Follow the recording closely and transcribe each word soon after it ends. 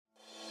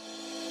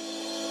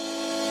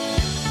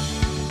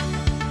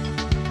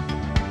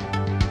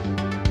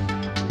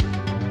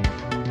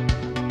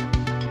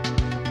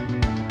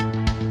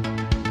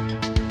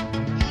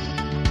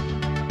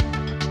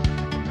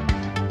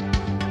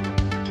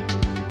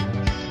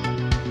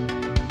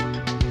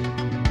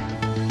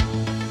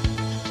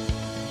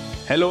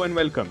Hello and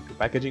welcome to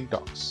Packaging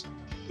Talks.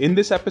 In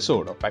this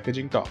episode of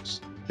Packaging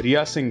Talks,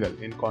 Riya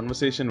Singhal, in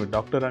conversation with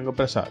Dr.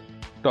 Rangaprasad,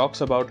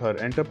 talks about her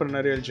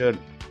entrepreneurial journey,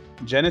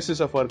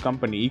 genesis of her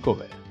company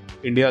Ecoware,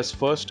 India's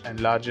first and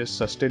largest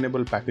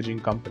sustainable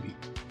packaging company,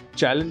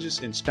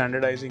 challenges in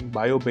standardizing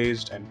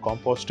bio-based and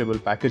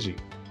compostable packaging,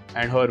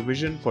 and her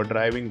vision for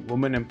driving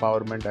women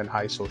empowerment and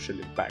high social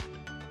impact,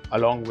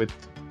 along with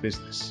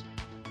business.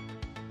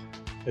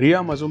 Riya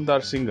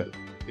Mazumdar Singhal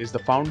is the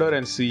founder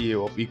and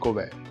CEO of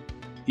Ecoware.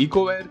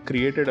 Ecoware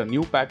created a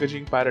new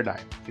packaging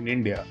paradigm in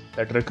India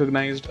that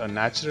recognized a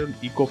natural,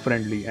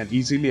 eco-friendly and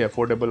easily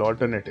affordable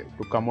alternative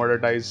to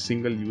commoditized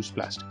single-use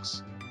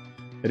plastics.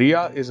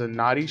 Riya is a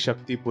Nari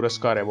Shakti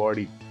Puraskar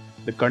awardee,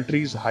 the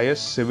country's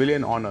highest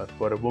civilian honor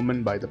for a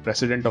woman by the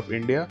President of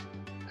India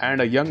and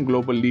a young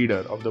global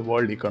leader of the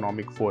World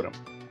Economic Forum.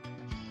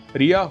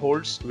 Riya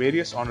holds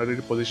various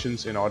honorary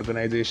positions in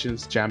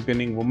organizations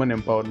championing women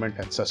empowerment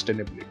and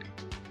sustainability.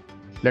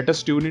 Let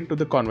us tune into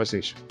the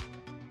conversation.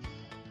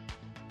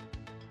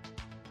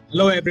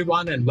 Hello,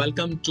 everyone, and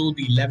welcome to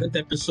the 11th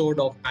episode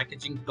of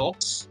Packaging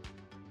Talks,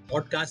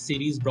 podcast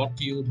series brought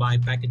to you by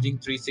Packaging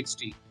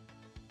 360.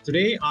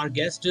 Today, our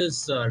guest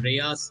is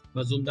Riya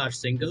Mazumdar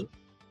Singhal,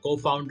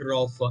 co-founder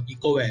of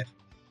Ecoware.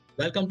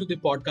 Welcome to the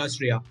podcast,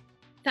 Riya.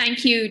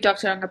 Thank you,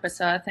 Dr.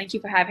 Rangaprasad. Thank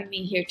you for having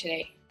me here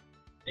today.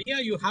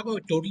 Riya, you have a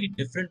totally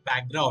different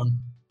background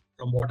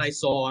from what I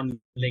saw on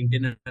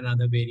LinkedIn and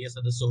other various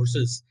other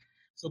sources.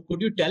 So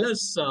could you tell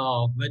us,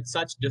 with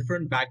such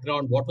different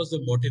background, what was the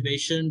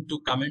motivation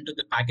to come into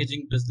the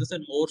packaging business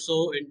and more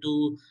so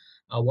into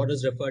what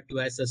is referred to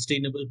as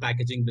sustainable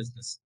packaging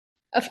business?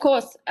 Of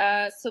course.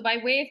 So by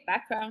way of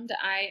background,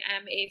 I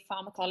am a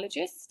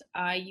pharmacologist.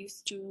 I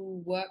used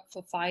to work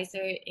for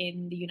Pfizer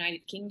in the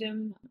United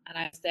Kingdom, and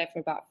I was there for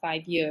about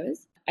 5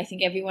 years. I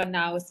think everyone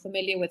now is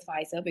familiar with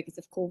Pfizer because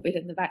of COVID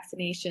and the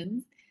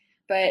vaccinations.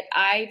 But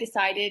I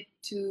decided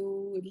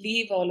to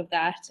leave all of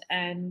that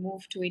and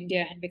move to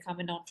India and become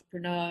an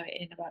entrepreneur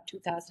in about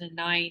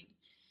 2009.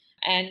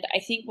 And I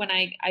think when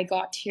I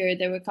got here,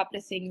 there were a couple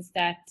of things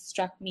that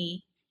struck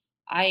me.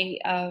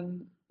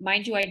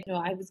 Mind you,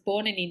 I was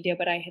born in India,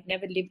 but I had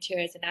never lived here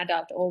as an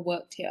adult or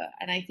worked here.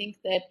 And I think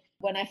that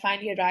when I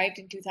finally arrived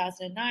in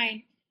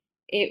 2009,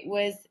 it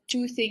was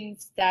two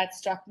things that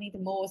struck me the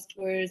most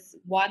was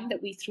one,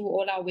 that we threw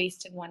all our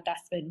waste in one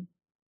dustbin.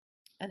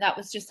 And that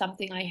was just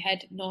something I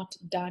had not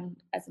done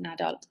as an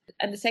adult.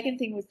 And the second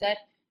thing was that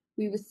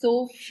we were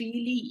so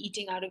freely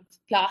eating out of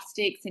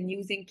plastics and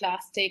using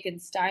plastic and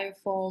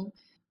styrofoam.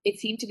 It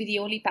seemed to be the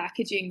only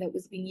packaging that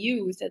was being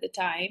used at the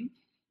time.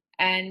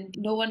 And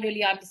no one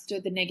really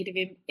understood the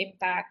negative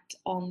impact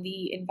on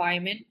the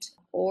environment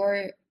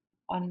or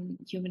on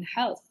human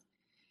health.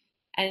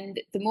 And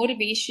the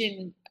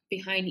motivation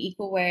behind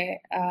Ecoware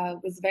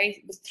was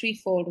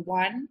threefold.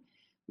 One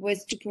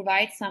was to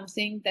provide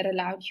something that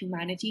allowed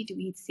humanity to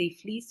eat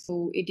safely.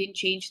 So it didn't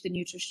change the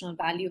nutritional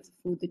value of the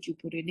food that you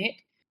put in it.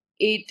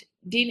 It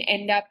didn't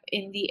end up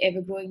in the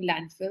ever-growing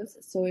landfills.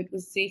 So it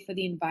was safe for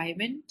the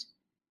environment.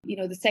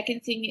 The second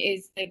thing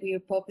is that we are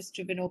a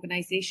purpose-driven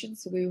organization.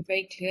 So we were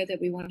very clear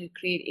that we wanted to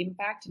create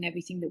impact in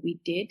everything that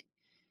we did.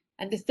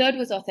 And the third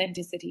was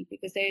authenticity,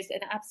 because there's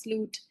an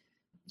absolute,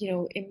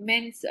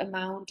 immense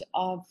amount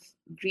of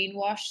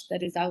greenwash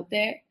that is out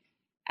there.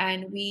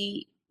 And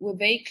we were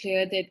very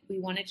clear that we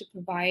wanted to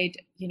provide,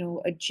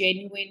 a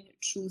genuine,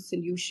 true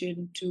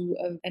solution to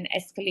an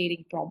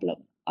escalating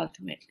problem,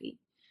 ultimately.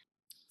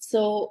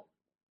 So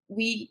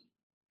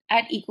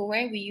at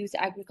Ecoware, we use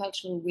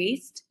agricultural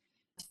waste,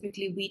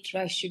 typically wheat,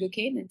 rice,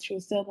 sugarcane, and through a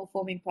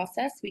thermoforming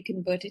process, we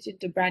convert it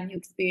into a brand new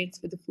experience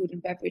for the food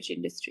and beverage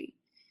industry,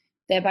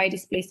 thereby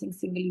displacing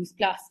single-use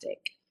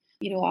plastic.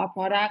 Our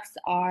products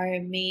are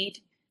made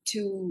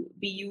to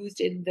be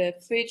used in the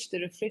fridge, the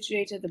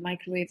refrigerator, the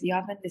microwave, the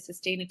oven. They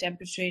sustain a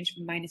temperature range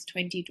from minus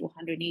 20 to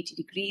 180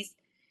 degrees.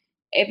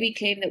 Every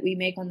claim that we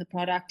make on the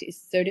product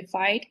is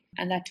certified,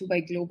 and that too by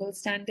global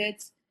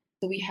standards.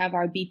 So we have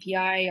our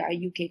BPI, our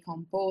UK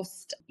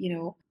Compost,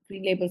 Green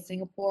Label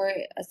Singapore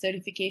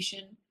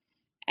certification.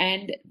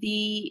 And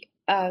the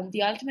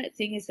ultimate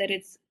thing is that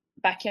it's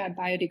backyard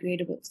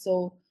biodegradable.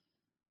 So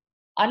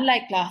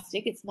unlike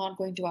plastic, it's not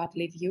going to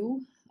outlive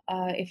you.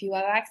 If you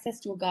have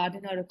access to a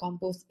garden or a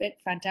compost pit,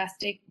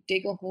 fantastic.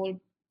 Dig a hole,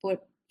 put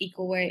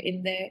Ecoware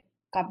in there,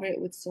 cover it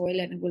with soil,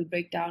 and it will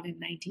break down in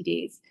 90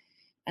 days.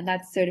 And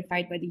that's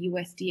certified by the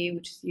USDA,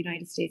 which is the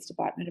United States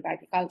Department of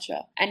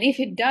Agriculture. And if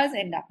it does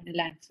end up in a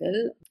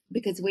landfill,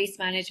 because waste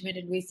management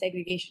and waste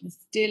segregation is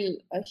still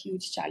a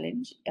huge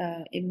challenge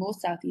in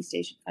most Southeast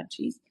Asian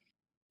countries,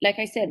 like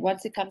I said,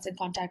 once it comes in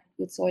contact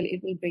with soil,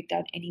 it will break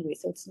down anyway.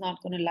 So it's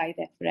not going to lie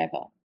there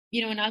forever.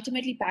 And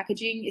ultimately,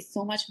 packaging is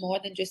so much more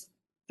than just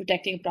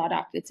protecting a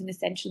product. It's an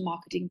essential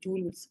marketing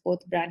tool which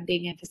supports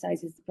branding,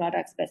 emphasizes the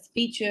product's best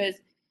features,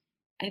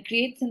 and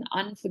creates an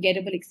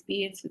unforgettable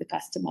experience for the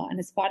customer, and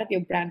is part of your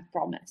brand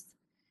promise.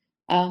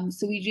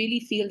 So we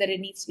really feel that it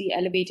needs to be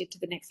elevated to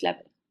the next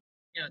level.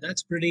 Yeah,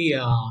 that's pretty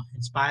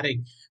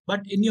inspiring.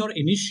 But in your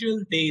initial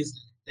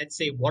days, let's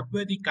say, what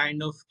were the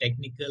kind of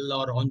technical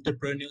or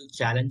entrepreneurial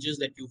challenges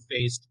that you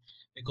faced?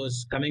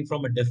 Because coming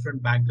from a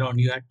different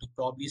background, you had to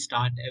probably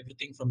start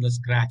everything from the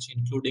scratch,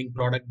 including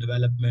product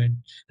development,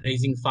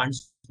 raising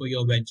funds for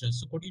your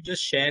ventures. So could you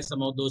just share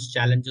some of those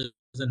challenges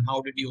and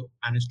how did you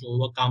manage to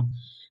overcome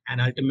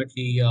and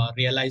ultimately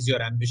realize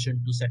your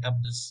ambition to set up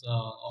this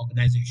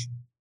organization?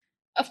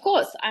 Of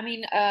course. I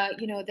mean,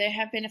 there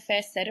have been a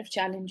fair set of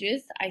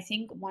challenges. I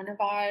think one of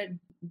our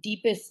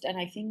deepest and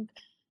I think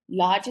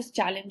largest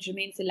challenge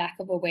remains the lack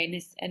of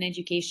awareness and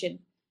education,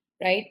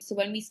 right? So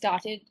when we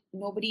started,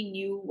 nobody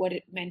knew what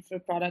it meant for a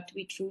product to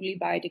be truly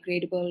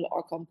biodegradable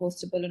or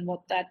compostable and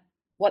what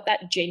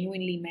that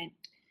genuinely meant.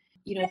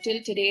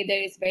 Till today,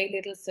 there is very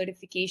little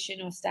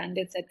certification or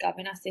standards that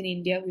govern us in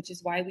India, which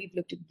is why we've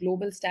looked at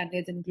global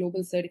standards and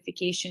global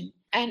certification.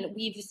 And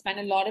we've spent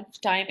a lot of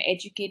time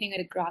educating at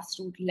a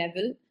grassroots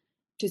level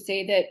to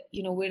say that,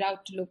 we're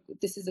out to look,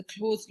 this is a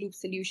closed loop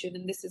solution,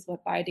 and this is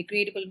what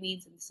biodegradable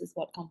means, and this is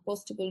what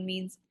compostable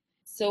means.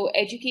 So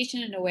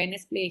education and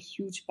awareness play a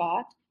huge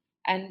part.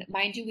 And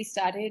mind you, we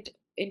started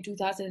in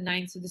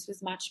 2009, so this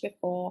was much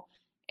before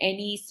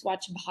any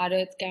Swachh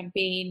Bharat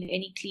campaign,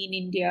 any Clean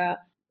India.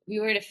 We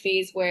were at a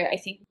phase where I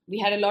think we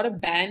had a lot of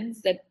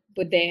bans that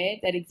were there,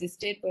 that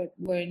existed, but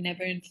were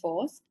never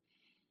enforced.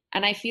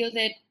 And I feel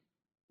that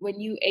when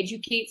you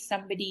educate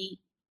somebody,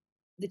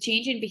 the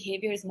change in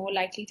behavior is more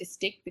likely to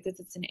stick because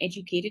it's an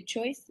educated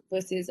choice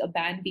versus a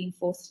ban being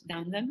forced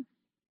down them.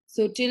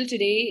 So till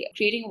today,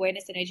 creating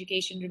awareness and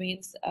education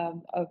remains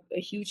a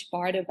huge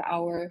part of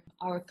our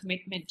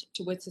commitment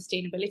towards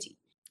sustainability.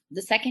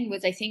 The second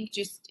was, I think,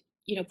 just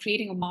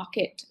creating a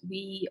market.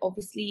 We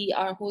obviously,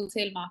 our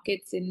wholesale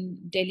markets in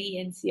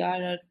Delhi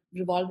NCR are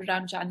revolved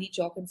around Chandni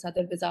Chowk and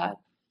Sadar Bazaar.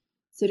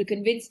 So to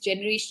convince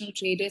generational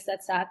traders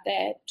that sat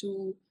there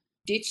to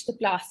ditch the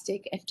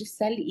plastic and to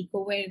sell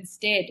eco-wear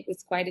instead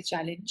was quite a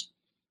challenge.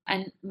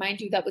 And mind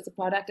you, that was a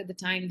product at the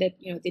time that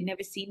they'd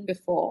never seen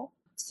before.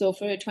 So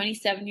for a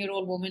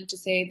 27-year-old woman to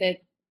say that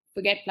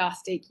forget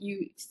plastic,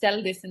 you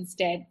sell this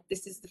instead,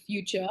 this is the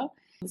future,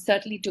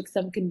 certainly took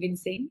some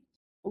convincing.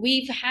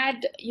 We've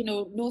had,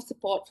 no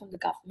support from the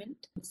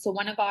government. So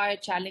one of our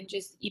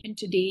challenges even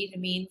today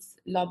remains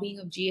lobbying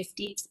of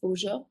GST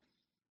exposure.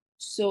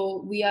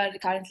 So we are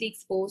currently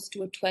exposed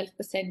to a 12%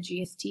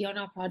 GST on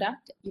our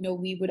product.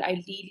 We would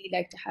ideally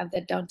like to have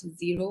that down to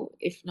zero,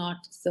 if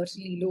not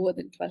certainly lower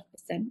than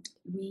 12%.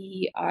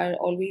 We are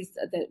always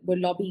that we're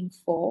lobbying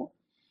for,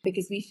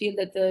 because we feel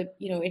that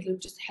it'll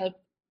just help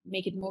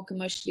make it more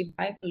commercially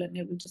viable and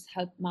it will just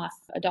help mass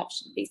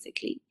adoption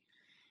basically.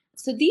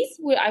 So these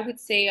were, I would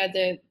say, are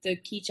the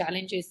key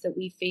challenges that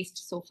we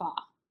faced so far.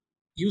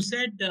 You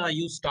said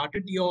you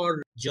started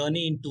your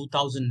journey in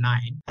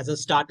 2009 as a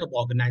startup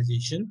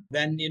organization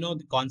when,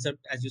 the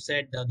concept, as you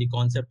said, the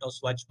concept of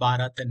Swachh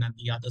Bharat and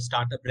the other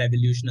startup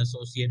revolution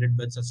associated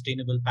with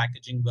sustainable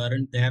packaging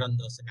weren't there on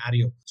the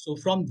scenario. So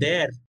from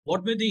there,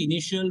 what were the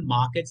initial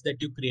markets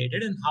that you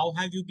created and how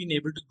have you been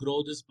able to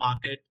grow this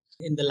market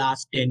in the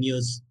last 10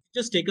 years?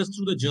 Just take us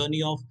through the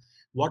journey of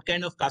what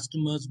kind of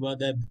customers were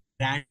there,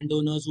 brand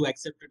owners who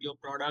accepted your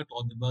product,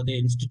 or were they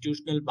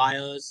institutional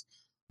buyers?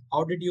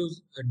 How did you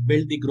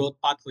build the growth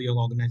path for your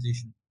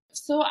organization?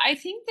 So I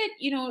think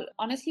that,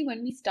 honestly,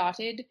 when we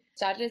started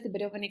as a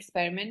bit of an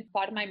experiment.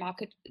 Part of my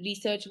market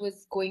research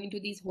was going into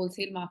these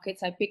wholesale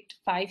markets. I picked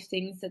 5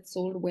 things that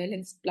sold well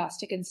in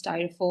plastic and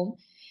styrofoam.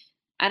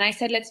 And I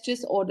said, let's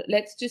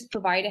just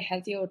provide a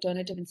healthier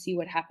alternative and see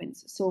what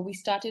happens. So we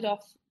started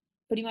off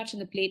pretty much in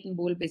the plate and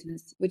bowl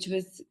business, which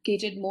was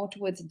catered more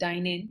towards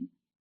dine-in.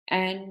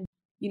 And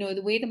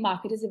the way the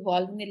market has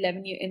evolved in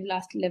the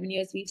last 11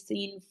 years, we've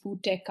seen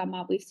food tech come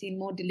up. We've seen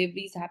more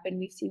deliveries happen.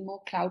 We've seen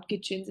more cloud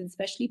kitchens, and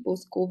especially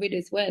post-COVID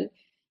as well.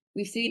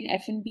 We've seen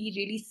F&B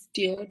really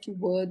steer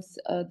towards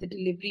the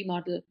delivery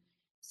model.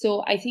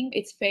 So I think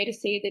it's fair to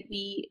say that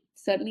we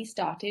certainly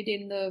started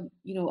in the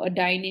a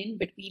dine-in,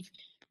 but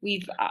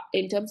we've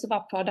in terms of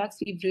our products,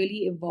 we've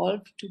really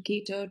evolved to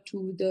cater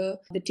to the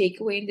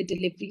takeaway in the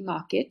delivery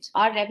market.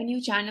 Our revenue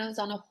channels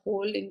on a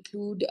whole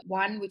include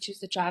one, which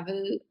is the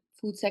travel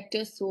food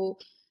sector. So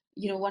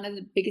one of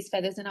the biggest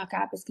feathers in our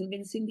cap is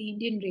convincing the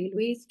Indian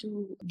Railways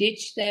to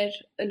ditch their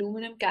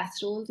aluminum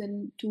casseroles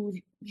and to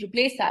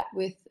replace that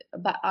with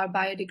our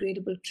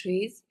biodegradable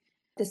trays.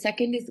 The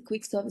second is the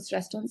quick service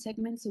restaurant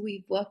segment. So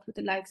we've worked with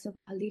the likes of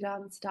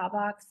Haldiram,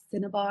 Starbucks,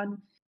 Cinnabon.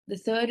 The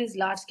third is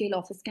large-scale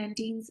office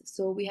canteens.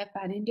 So we have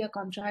pan-India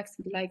contracts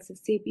with the likes of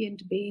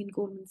Sapient, Bain,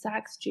 Goldman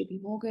Sachs,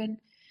 JP Morgan.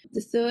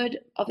 The third,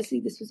 obviously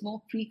this was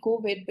more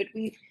pre-COVID, but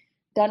we've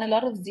done a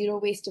lot of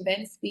zero-waste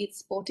events, be it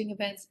sporting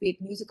events, be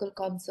it musical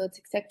concerts,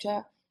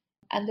 etc.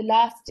 And the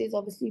last is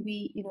obviously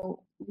we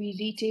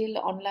retail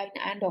online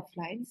and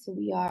offline. So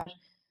we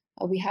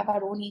have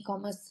our own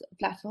e-commerce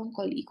platform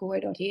called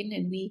ecowear.in,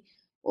 and we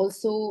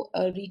also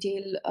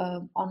retail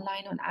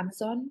online on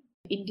Amazon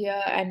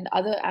India and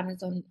other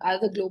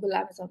global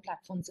Amazon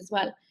platforms as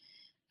well.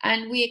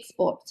 And we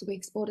export. So we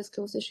export as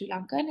close as Sri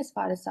Lanka and as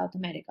far as South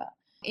America.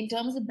 In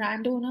terms of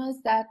brand owners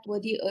that were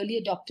the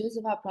early adopters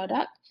of our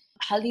product,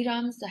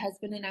 Haldiram's has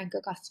been an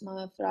anchor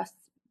customer for us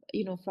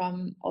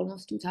from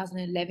almost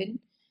 2011.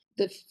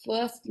 The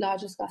first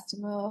largest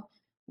customer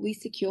we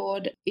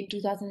secured in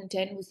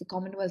 2010 was the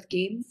Commonwealth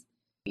Games.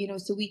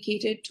 So we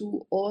catered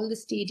to all the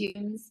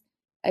stadiums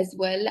as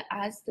well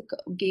as the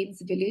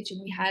Games Village,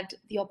 and we had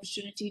the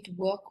opportunity to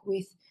work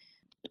with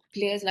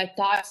players like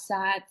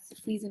TajSATS,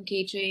 Friesen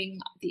Catering,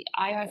 the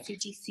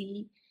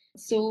IRCTC.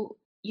 So,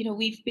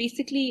 we've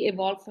basically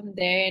evolved from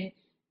there, and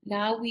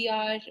now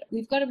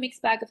we've got a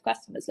mixed bag of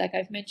customers, like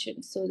I've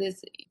mentioned. So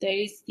there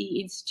is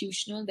the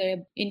institutional, there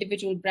are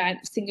individual brand,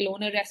 single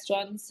owner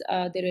restaurants,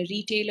 there are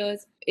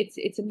retailers.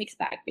 It's a mixed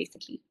bag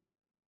basically.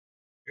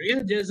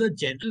 Riya, there's a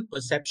general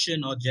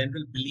perception or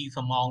general belief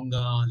among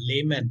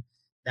laymen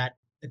that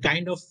the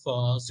kind of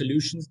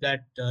solutions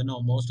that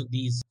most of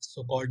these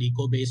so-called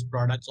eco-based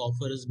products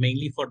offer is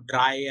mainly for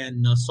dry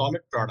and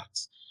solid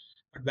products.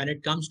 But when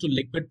it comes to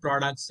liquid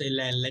products, say,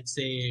 let's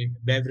say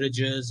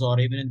beverages, or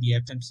even in the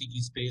FMCG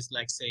space,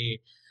 like say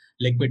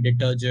liquid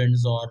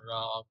detergents or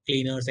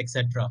cleaners,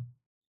 etc.,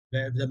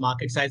 where the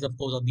market size, of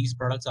course, of these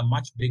products are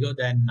much bigger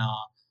than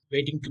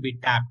waiting to be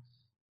tapped.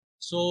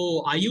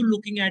 So, are you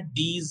looking at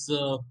these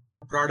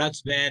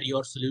products where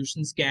your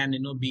solutions can,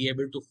 be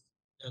able to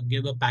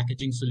give a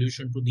packaging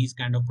solution to these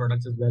kind of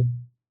products as well?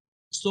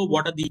 So,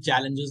 what are the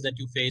challenges that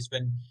you face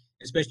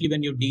especially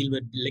when you deal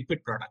with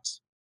liquid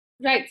products?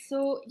 Right.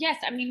 So yes,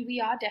 I mean,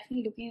 we are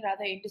definitely looking at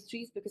other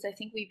industries because I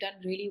think we've done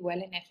really well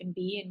in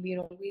F&B, and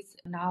we're always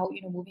now,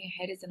 moving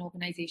ahead as an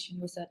organization.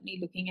 We're certainly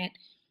looking at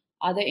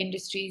other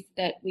industries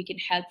that we can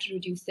help to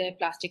reduce their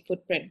plastic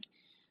footprint.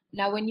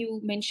 Now, when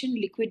you mention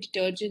liquid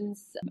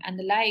detergents and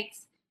the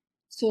likes,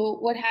 so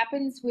what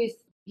happens with,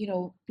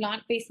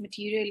 plant-based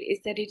material is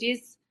that it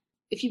is,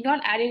 if you've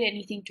not added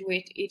anything to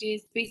it, it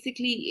is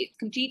basically, it's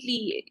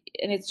completely,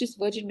 and it's just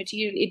virgin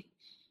material.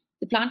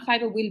 The plant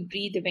fiber will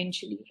breathe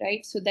eventually,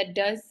 right? So that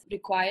does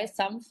require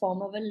some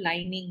form of a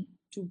lining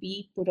to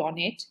be put on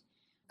it.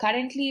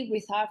 Currently,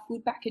 with our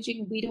food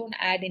packaging, we don't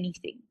add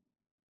anything,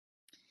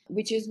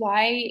 which is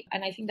why,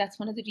 and I think that's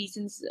one of the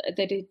reasons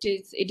that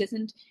it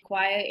doesn't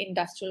require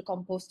industrial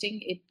composting.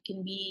 It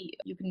can be,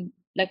 you can,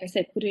 like I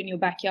said, put it in your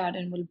backyard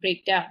and will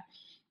break down.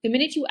 The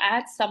minute you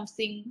add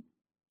something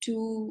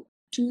to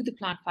the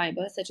plant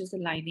fiber, such as a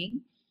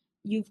lining,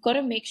 you've got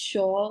to make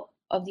sure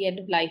of the end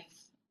of life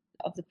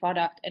of the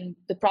product and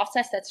the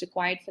process that's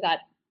required for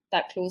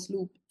that closed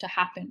loop to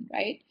happen,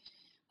 right?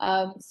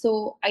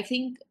 So I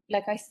think,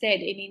 like I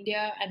said, in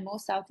India and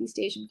most Southeast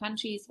Asian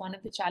countries, one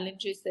of the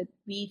challenges that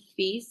we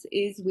face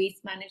is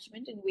waste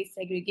management and waste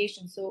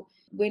segregation. So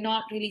we're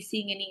not really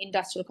seeing any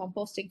industrial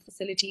composting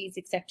facilities,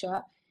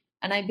 etc.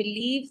 And I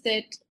believe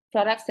that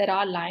products that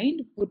are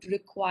lined would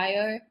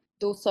require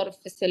those sort of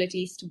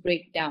facilities to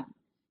break down.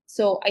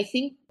 So I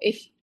think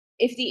if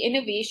the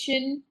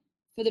innovation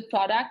for the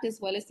product as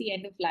well as the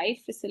end of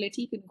life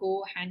facility can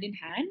go hand in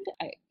hand,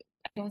 I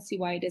don't see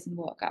why it doesn't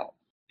work out.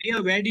 Yeah,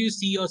 where do you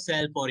see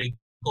yourself or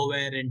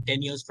Ecoware in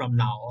 10 years from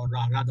now? Or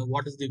rather,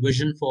 what is the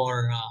vision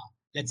for,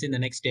 let's say, in the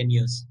next 10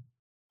 years?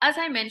 As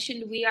I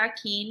mentioned, we are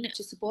keen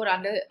to support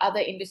other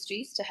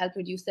industries to help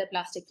reduce their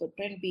plastic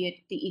footprint, be it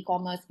the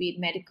e-commerce, be it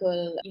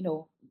medical,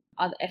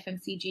 other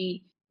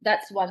FMCG.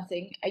 That's one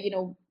thing.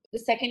 The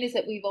second is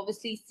that we've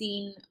obviously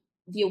seen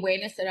the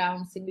awareness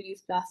around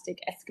single-use plastic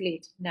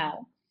escalate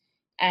now.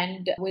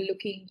 And we're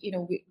looking,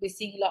 we're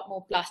seeing a lot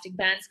more plastic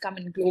bans come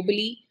in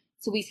globally.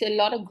 So we see a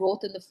lot of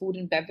growth in the food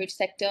and beverage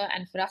sector.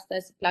 And for us,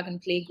 there's plug and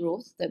play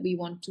growth that we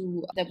want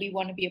to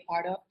be a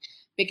part of,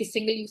 because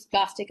single-use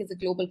plastic is a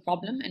global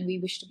problem and we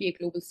wish to be a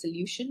global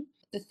solution.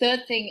 The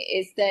third thing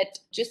is that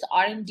just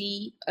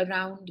R&D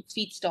around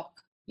feedstock,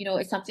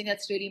 is something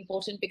that's really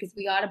important because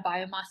we are a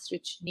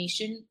biomass-rich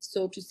nation.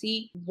 So to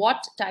see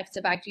what types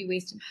of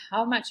agri-waste and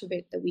how much of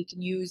it that we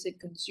can use and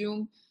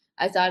consume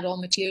as our raw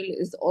material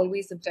is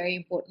always a very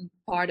important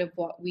part of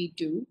what we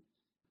do.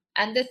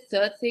 And the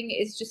third thing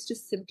is just to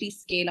simply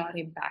scale our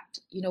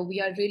impact.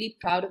 We are really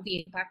proud of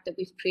the impact that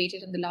we've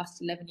created in the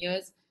last 11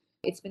 years.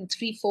 It's been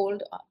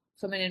threefold.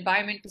 From an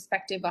environment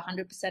perspective,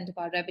 100% of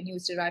our revenue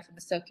is derived from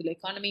a circular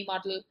economy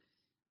model.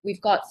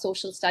 We've got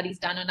social studies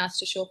done on us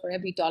to show for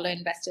every dollar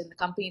invested in the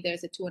company,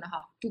 there's a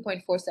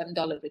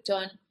 $2.47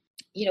 return.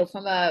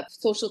 From a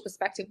social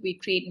perspective, we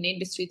create an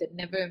industry that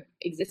never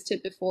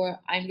existed before.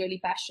 I'm really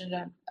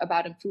passionate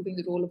about improving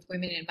the role of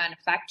women in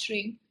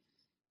manufacturing.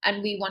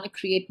 And we want to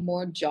create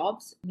more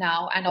jobs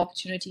now and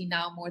opportunity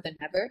now more than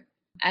ever.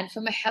 And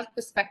from a health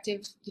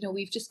perspective,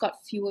 we've just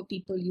got fewer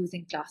people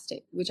using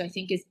plastic, which I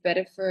think is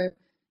better for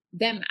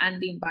them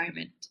and the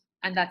environment.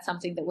 And that's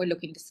something that we're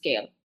looking to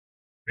scale.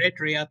 Great,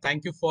 Riya.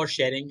 Thank you for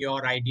sharing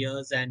your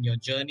ideas and your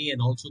journey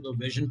and also the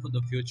vision for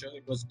the future.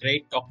 It was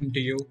great talking to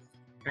you.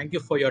 Thank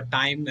you for your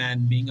time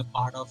and being a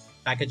part of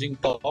Packaging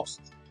Talks.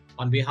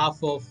 On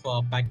behalf of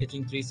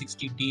Packaging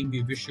 360 team,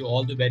 we wish you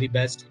all the very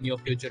best in your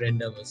future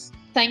endeavors.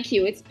 Thank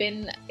you. It's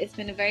been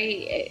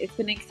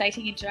an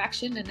exciting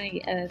interaction, and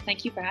I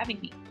thank you for having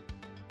me.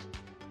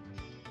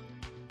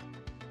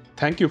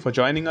 Thank you for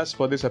joining us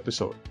for this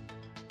episode.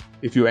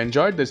 If you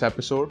enjoyed this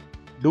episode,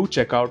 do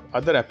check out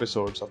other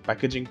episodes of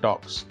Packaging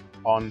Talks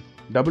on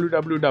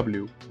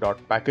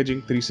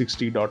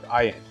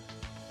www.packaging360.in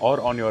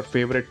or on your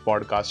favorite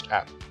podcast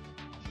app.